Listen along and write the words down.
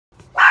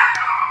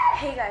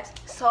Hey guys,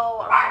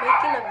 so I'm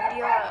making a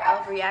video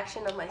of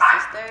reaction of my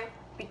sister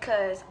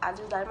because I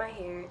just dyed my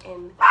hair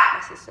and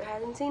my sister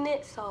hasn't seen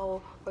it,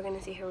 so we're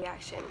gonna see her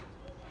reaction.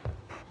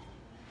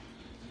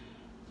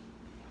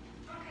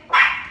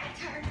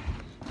 Okay,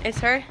 It's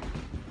her?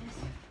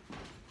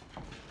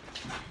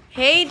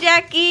 Hey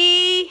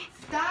Jackie!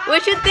 stop.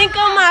 What you think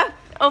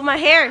of my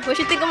hair? What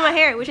you think of my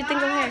hair? What you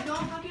think of my hair?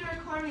 Don't fucking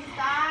record me.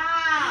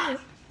 Stop.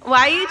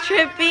 Why are you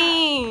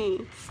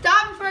tripping?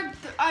 Stop before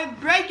I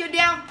break your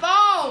damn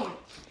phone.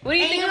 What do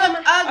you And think you of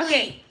look my ugly.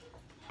 Okay.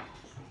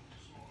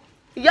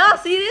 Y'all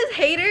see this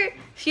hater?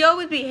 She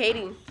always be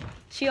hating.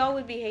 She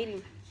always be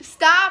hating.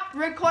 Stop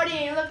recording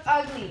and you look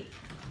ugly.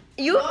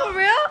 You for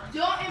real?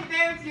 Don't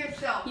embarrass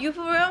yourself. You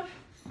for real?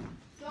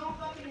 Don't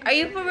fucking Are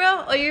you for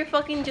real? Or you're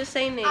fucking just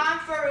saying it? I'm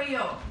for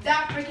real.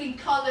 That freaking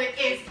color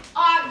is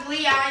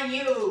ugly on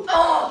you.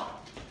 Oh!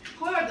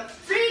 Whoever the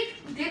freak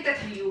did that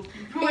to you?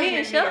 Ruined Hey,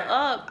 your shut hair.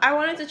 up. I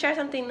wanted to try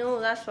something new,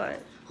 that's fine.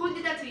 Who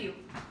did that to you?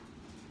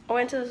 I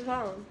went to the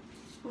salon.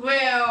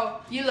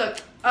 Well, you look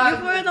You ugly.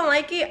 for real don't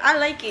like it? I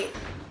like it.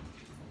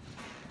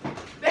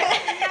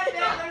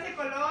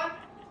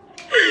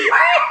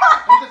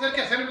 Ponte a hacer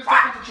que hacer en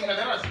estas pinches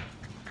chingaderas.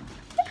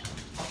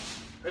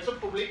 Eso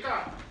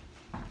publica.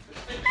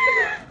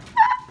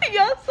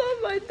 Y'all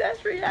saw my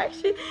dad's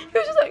reaction. He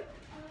was just like,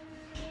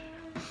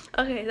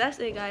 okay, that's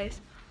it,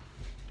 guys.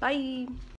 Bye.